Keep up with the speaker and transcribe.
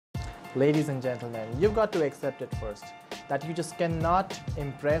Ladies and gentlemen, you've got to accept it first, that you just cannot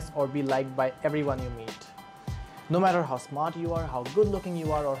impress or be liked by everyone you meet. No matter how smart you are, how good looking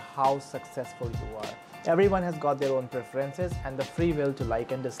you are, or how successful you are. Everyone has got their own preferences and the free will to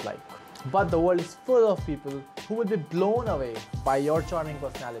like and dislike. But the world is full of people who will be blown away by your charming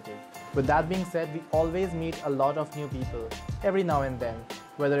personality. With that being said, we always meet a lot of new people every now and then,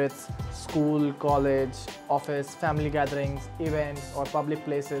 whether it's school, college, office, family gatherings, events, or public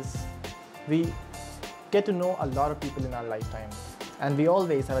places. We get to know a lot of people in our lifetime, and we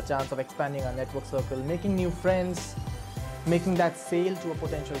always have a chance of expanding our network circle, making new friends, making that sale to a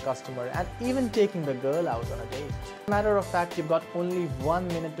potential customer, and even taking the girl out on a date. Matter of fact, you've got only 1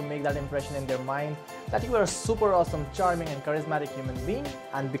 minute to make that impression in their mind that you are a super awesome, charming and charismatic human being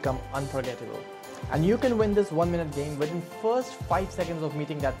and become unforgettable. And you can win this 1 minute game within first 5 seconds of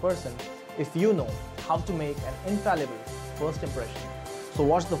meeting that person if you know how to make an infallible first impression. So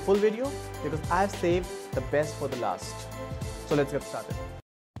watch the full video because I've saved the best for the last. So let's get started.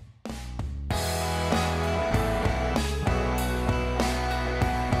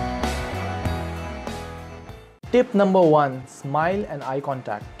 Tip number 1, smile and eye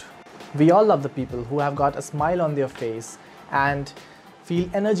contact. We all love the people who have got a smile on their face and feel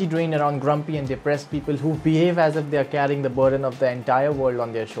energy drained around grumpy and depressed people who behave as if they are carrying the burden of the entire world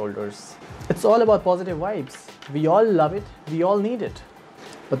on their shoulders. It's all about positive vibes. We all love it, we all need it.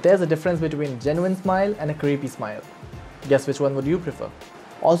 But there's a difference between a genuine smile and a creepy smile. Guess which one would you prefer?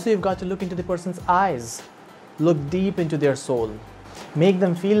 Also, you've got to look into the person's eyes. Look deep into their soul. Make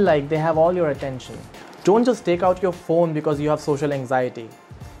them feel like they have all your attention. Don't just take out your phone because you have social anxiety.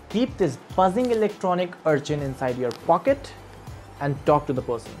 Keep this buzzing electronic urchin inside your pocket and talk to the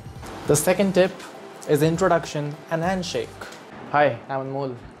person. The second tip is introduction and handshake. Hi, I'm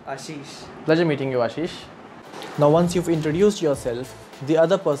Anmol. Ashish. Pleasure meeting you, Ashish. Now once you've introduced yourself, the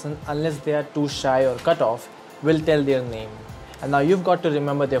other person, unless they are too shy or cut off, will tell their name. And now you've got to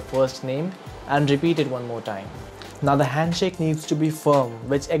remember their first name and repeat it one more time. Now the handshake needs to be firm,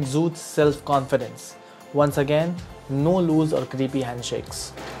 which exudes self-confidence. Once again, no loose or creepy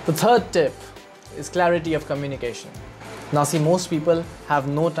handshakes. The third tip is clarity of communication. Now see, most people have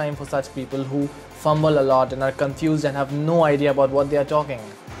no time for such people who fumble a lot and are confused and have no idea about what they are talking.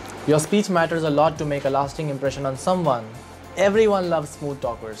 Your speech matters a lot to make a lasting impression on someone. Everyone loves smooth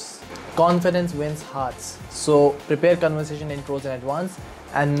talkers. Confidence wins hearts. So prepare conversation intros in advance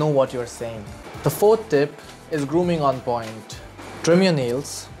and know what you're saying. The fourth tip is grooming on point. Trim your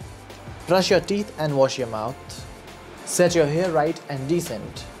nails, brush your teeth and wash your mouth, set your hair right and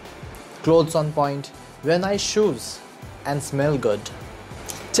decent, clothes on point, wear nice shoes and smell good.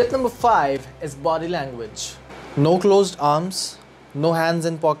 Tip number 5 is body language. No closed arms, no hands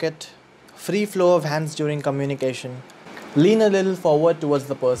in pocket, free flow of hands during communication. Lean a little forward towards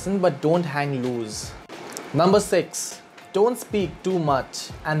the person but don't hang loose. Number 6, don't speak too much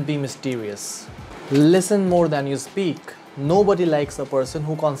and be mysterious. Listen more than you speak. Nobody likes a person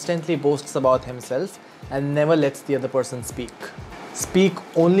who constantly boasts about himself and never lets the other person speak. Speak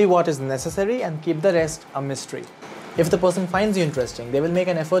only what is necessary and keep the rest a mystery. If the person finds you interesting, they will make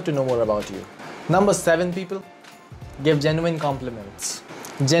an effort to know more about you. Number 7, people, give genuine compliments.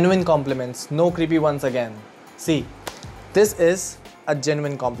 Genuine compliments, no creepy ones again. See, this is a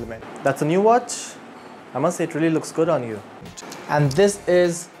genuine compliment. That's a new watch. I must say it really looks good on you. And this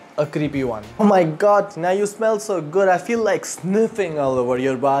is a creepy one. Oh my god, now you smell so good. I feel like sniffing all over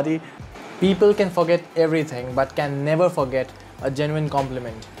your body. People can forget everything but can never forget a genuine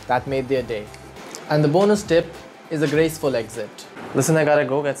compliment that made their day. And the bonus tip is a graceful exit. Listen, I gotta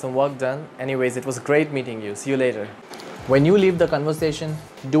go get some work done. Anyways, it was great meeting you. See you later. When you leave the conversation,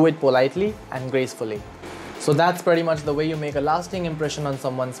 do it politely and gracefully. So that's pretty much the way you make a lasting impression on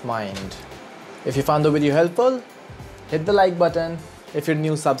someone's mind. If you found the video helpful, hit the like button. If you're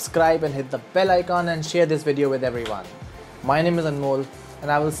new, subscribe and hit the bell icon and share this video with everyone. My name is Anmol and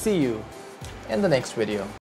I will see you in the next video.